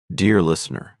Dear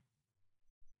listener,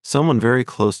 someone very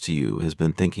close to you has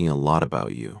been thinking a lot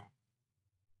about you.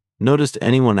 Noticed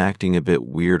anyone acting a bit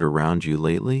weird around you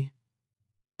lately?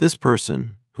 This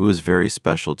person, who is very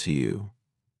special to you,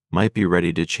 might be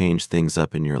ready to change things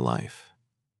up in your life,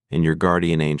 and your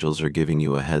guardian angels are giving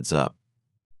you a heads up.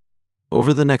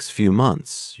 Over the next few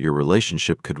months, your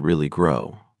relationship could really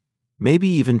grow, maybe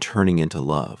even turning into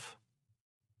love.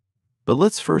 But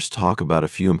let's first talk about a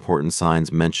few important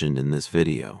signs mentioned in this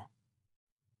video.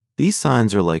 These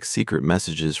signs are like secret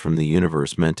messages from the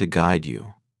universe meant to guide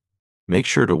you. Make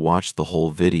sure to watch the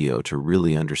whole video to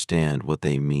really understand what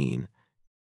they mean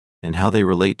and how they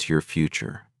relate to your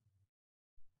future.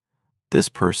 This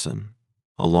person,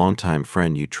 a longtime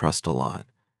friend you trust a lot,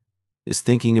 is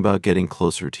thinking about getting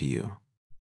closer to you.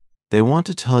 They want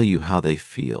to tell you how they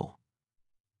feel,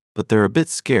 but they're a bit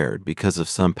scared because of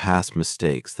some past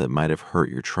mistakes that might have hurt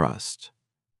your trust.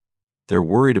 They're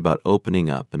worried about opening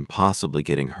up and possibly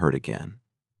getting hurt again.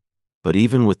 But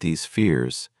even with these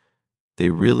fears, they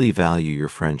really value your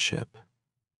friendship.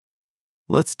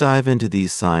 Let's dive into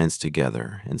these signs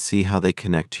together and see how they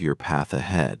connect to your path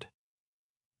ahead.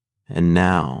 And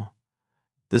now,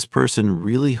 this person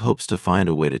really hopes to find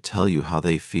a way to tell you how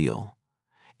they feel,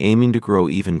 aiming to grow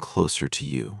even closer to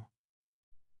you.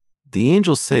 The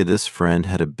angels say this friend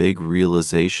had a big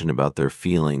realization about their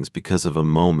feelings because of a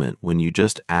moment when you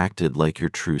just acted like your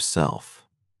true self.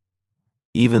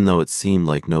 Even though it seemed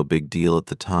like no big deal at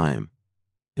the time,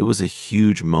 it was a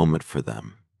huge moment for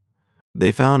them.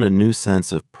 They found a new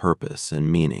sense of purpose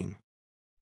and meaning.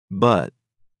 But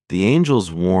the angels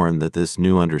warn that this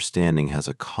new understanding has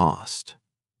a cost.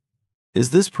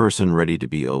 Is this person ready to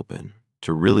be open,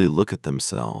 to really look at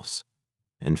themselves,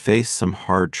 and face some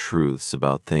hard truths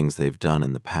about things they've done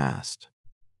in the past?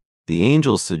 The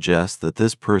angels suggest that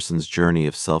this person's journey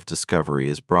of self-discovery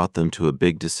has brought them to a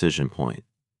big decision point.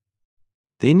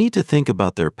 They need to think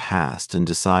about their past and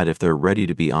decide if they're ready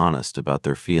to be honest about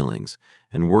their feelings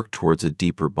and work towards a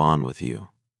deeper bond with you.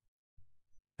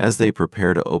 As they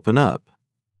prepare to open up,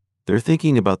 they're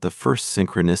thinking about the first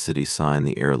synchronicity sign,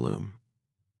 the heirloom.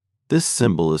 This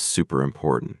symbol is super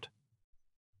important.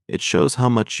 It shows how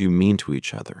much you mean to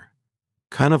each other,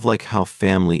 kind of like how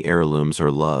family heirlooms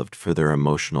are loved for their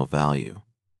emotional value.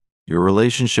 Your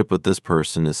relationship with this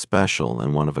person is special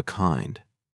and one of a kind.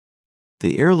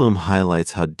 The heirloom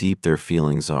highlights how deep their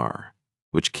feelings are,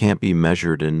 which can't be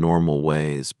measured in normal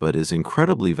ways but is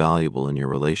incredibly valuable in your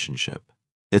relationship.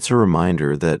 It's a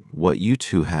reminder that what you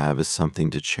two have is something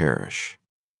to cherish.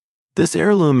 This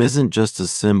heirloom isn't just a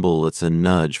symbol, it's a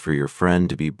nudge for your friend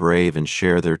to be brave and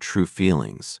share their true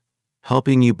feelings,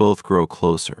 helping you both grow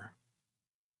closer.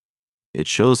 It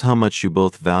shows how much you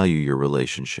both value your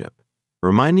relationship,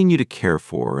 reminding you to care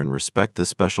for and respect the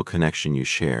special connection you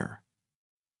share.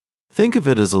 Think of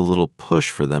it as a little push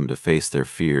for them to face their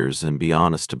fears and be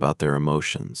honest about their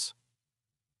emotions.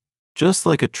 Just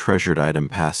like a treasured item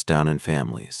passed down in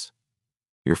families,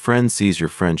 your friend sees your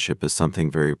friendship as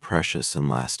something very precious and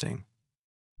lasting.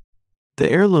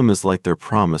 The heirloom is like their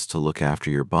promise to look after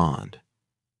your bond,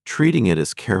 treating it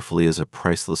as carefully as a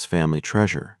priceless family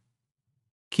treasure.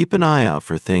 Keep an eye out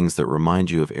for things that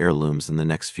remind you of heirlooms in the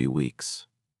next few weeks.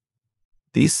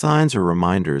 These signs are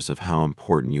reminders of how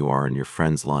important you are in your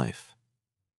friend's life.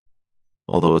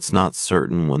 Although it's not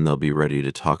certain when they'll be ready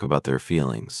to talk about their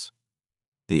feelings,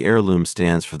 the heirloom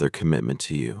stands for their commitment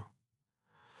to you.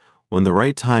 When the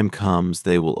right time comes,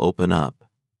 they will open up,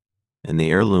 and the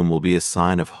heirloom will be a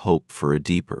sign of hope for a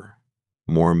deeper,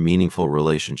 more meaningful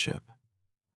relationship.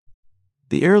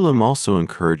 The heirloom also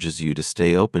encourages you to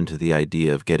stay open to the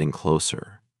idea of getting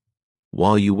closer.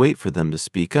 While you wait for them to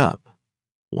speak up,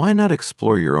 why not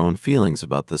explore your own feelings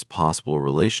about this possible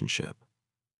relationship?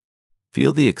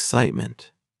 Feel the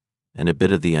excitement and a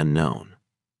bit of the unknown.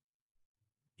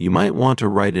 You might want to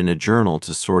write in a journal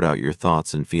to sort out your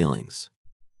thoughts and feelings.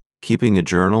 Keeping a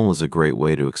journal is a great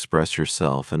way to express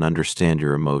yourself and understand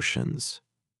your emotions,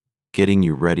 getting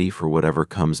you ready for whatever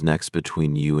comes next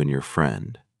between you and your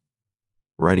friend.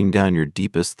 Writing down your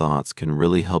deepest thoughts can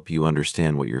really help you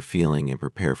understand what you're feeling and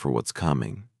prepare for what's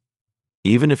coming.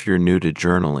 Even if you're new to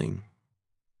journaling,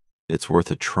 it's worth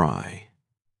a try.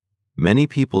 Many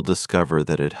people discover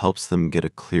that it helps them get a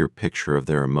clear picture of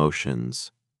their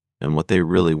emotions and what they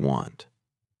really want.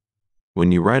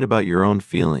 When you write about your own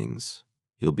feelings,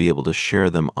 you'll be able to share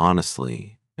them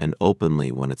honestly and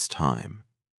openly when it's time.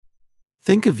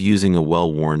 Think of using a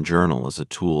well-worn journal as a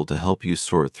tool to help you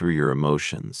sort through your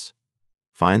emotions,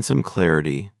 find some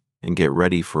clarity, and get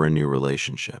ready for a new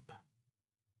relationship.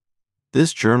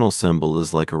 This journal symbol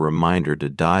is like a reminder to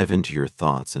dive into your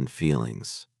thoughts and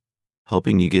feelings,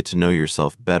 helping you get to know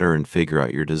yourself better and figure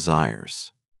out your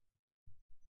desires.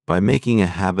 By making a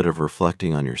habit of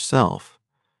reflecting on yourself,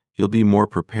 you'll be more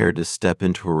prepared to step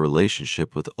into a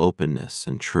relationship with openness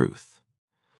and truth.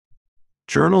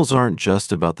 Journals aren't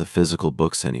just about the physical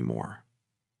books anymore.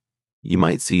 You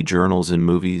might see journals in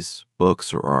movies,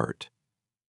 books, or art.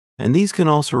 And these can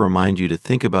also remind you to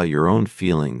think about your own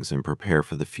feelings and prepare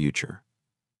for the future.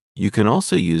 You can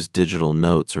also use digital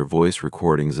notes or voice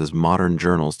recordings as modern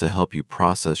journals to help you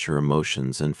process your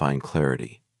emotions and find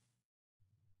clarity.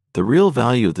 The real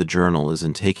value of the journal is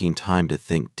in taking time to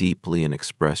think deeply and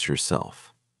express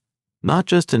yourself, not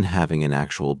just in having an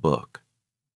actual book.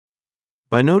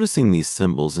 By noticing these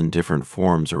symbols in different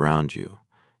forms around you,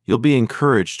 you'll be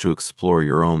encouraged to explore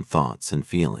your own thoughts and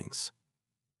feelings,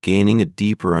 gaining a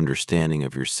deeper understanding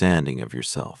of your standing of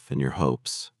yourself and your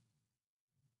hopes.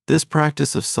 This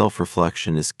practice of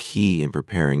self-reflection is key in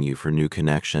preparing you for new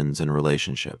connections and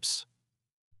relationships.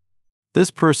 This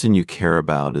person you care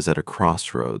about is at a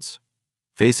crossroads,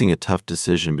 facing a tough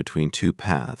decision between two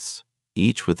paths,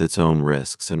 each with its own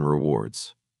risks and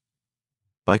rewards.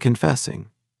 By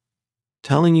confessing,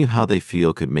 telling you how they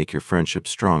feel could make your friendship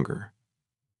stronger,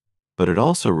 but it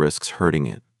also risks hurting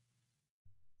it.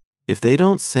 If they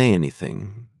don't say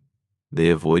anything, they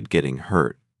avoid getting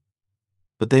hurt,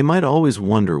 but they might always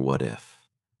wonder what if,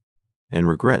 and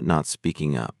regret not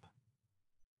speaking up.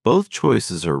 Both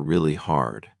choices are really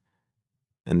hard,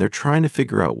 and they're trying to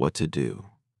figure out what to do.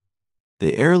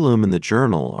 The heirloom and the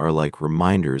journal are like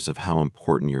reminders of how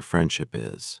important your friendship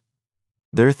is.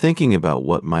 They're thinking about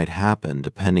what might happen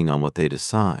depending on what they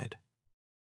decide.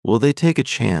 Will they take a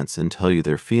chance and tell you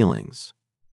their feelings?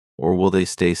 Or will they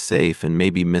stay safe and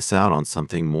maybe miss out on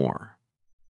something more?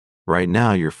 Right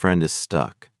now, your friend is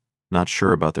stuck, not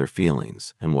sure about their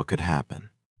feelings and what could happen.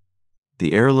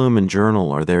 The heirloom and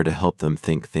journal are there to help them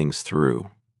think things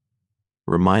through,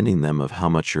 reminding them of how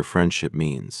much your friendship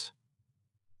means.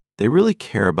 They really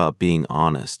care about being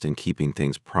honest and keeping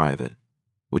things private,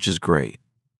 which is great.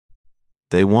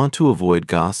 They want to avoid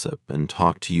gossip and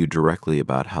talk to you directly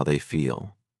about how they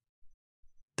feel.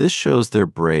 This shows they're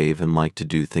brave and like to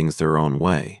do things their own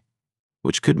way,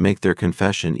 which could make their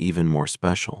confession even more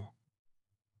special.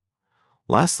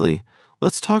 Lastly,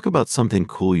 let's talk about something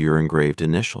cool: your engraved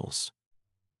initials.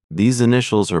 These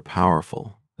initials are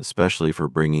powerful, especially for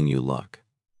bringing you luck.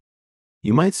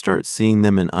 You might start seeing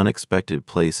them in unexpected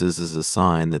places as a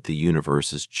sign that the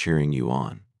universe is cheering you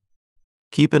on.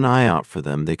 Keep an eye out for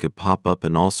them. They could pop up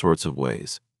in all sorts of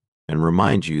ways and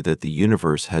remind you that the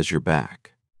universe has your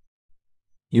back.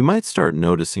 You might start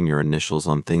noticing your initials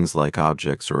on things like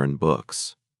objects or in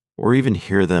books, or even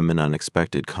hear them in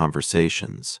unexpected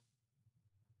conversations.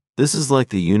 This is like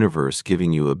the universe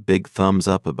giving you a big thumbs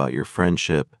up about your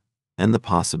friendship and the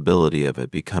possibility of it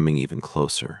becoming even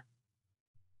closer.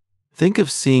 Think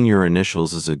of seeing your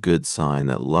initials as a good sign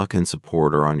that luck and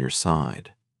support are on your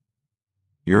side.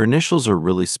 Your initials are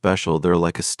really special. They're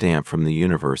like a stamp from the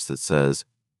universe that says,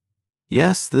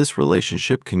 yes, this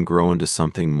relationship can grow into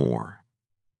something more.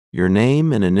 Your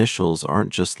name and initials aren't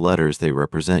just letters, they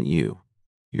represent you,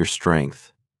 your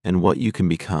strength, and what you can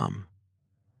become.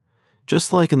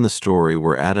 Just like in the story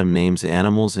where Adam names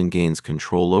animals and gains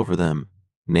control over them,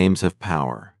 names have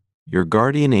power. Your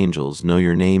guardian angels know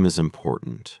your name is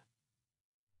important.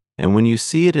 And when you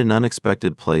see it in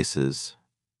unexpected places,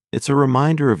 it's a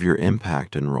reminder of your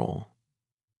impact and role.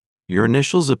 Your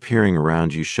initials appearing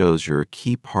around you shows you're a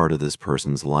key part of this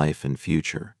person's life and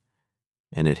future,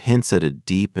 and it hints at a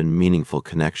deep and meaningful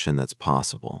connection that's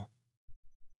possible.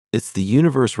 It's the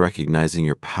universe recognizing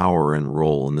your power and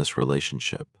role in this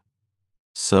relationship.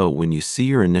 So when you see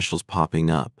your initials popping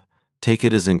up, take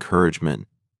it as encouragement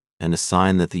and a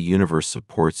sign that the universe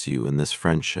supports you in this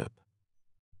friendship.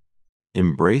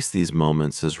 Embrace these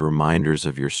moments as reminders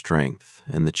of your strength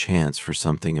and the chance for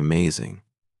something amazing.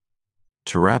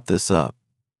 To wrap this up,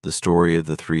 the story of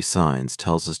the three signs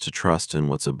tells us to trust in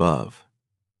what's above,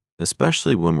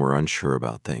 especially when we're unsure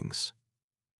about things.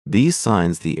 These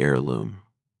signs, the heirloom,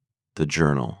 the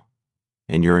journal,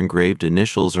 and your engraved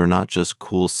initials, are not just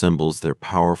cool symbols, they're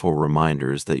powerful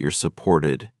reminders that you're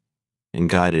supported and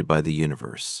guided by the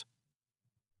universe.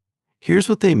 Here's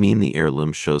what they mean. The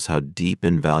heirloom shows how deep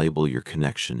and valuable your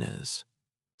connection is,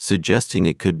 suggesting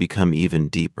it could become even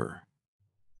deeper.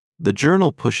 The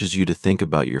journal pushes you to think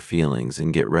about your feelings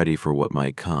and get ready for what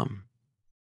might come.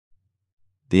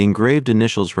 The engraved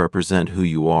initials represent who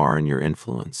you are and your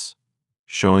influence,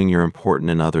 showing you're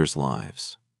important in others'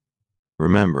 lives.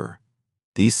 Remember,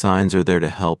 these signs are there to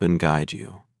help and guide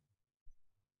you.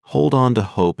 Hold on to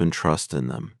hope and trust in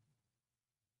them.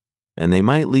 and they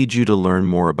might lead you to learn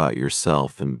more about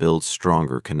yourself and build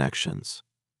stronger connections.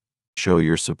 Show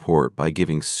your support by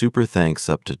giving super thanks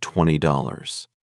up to $20.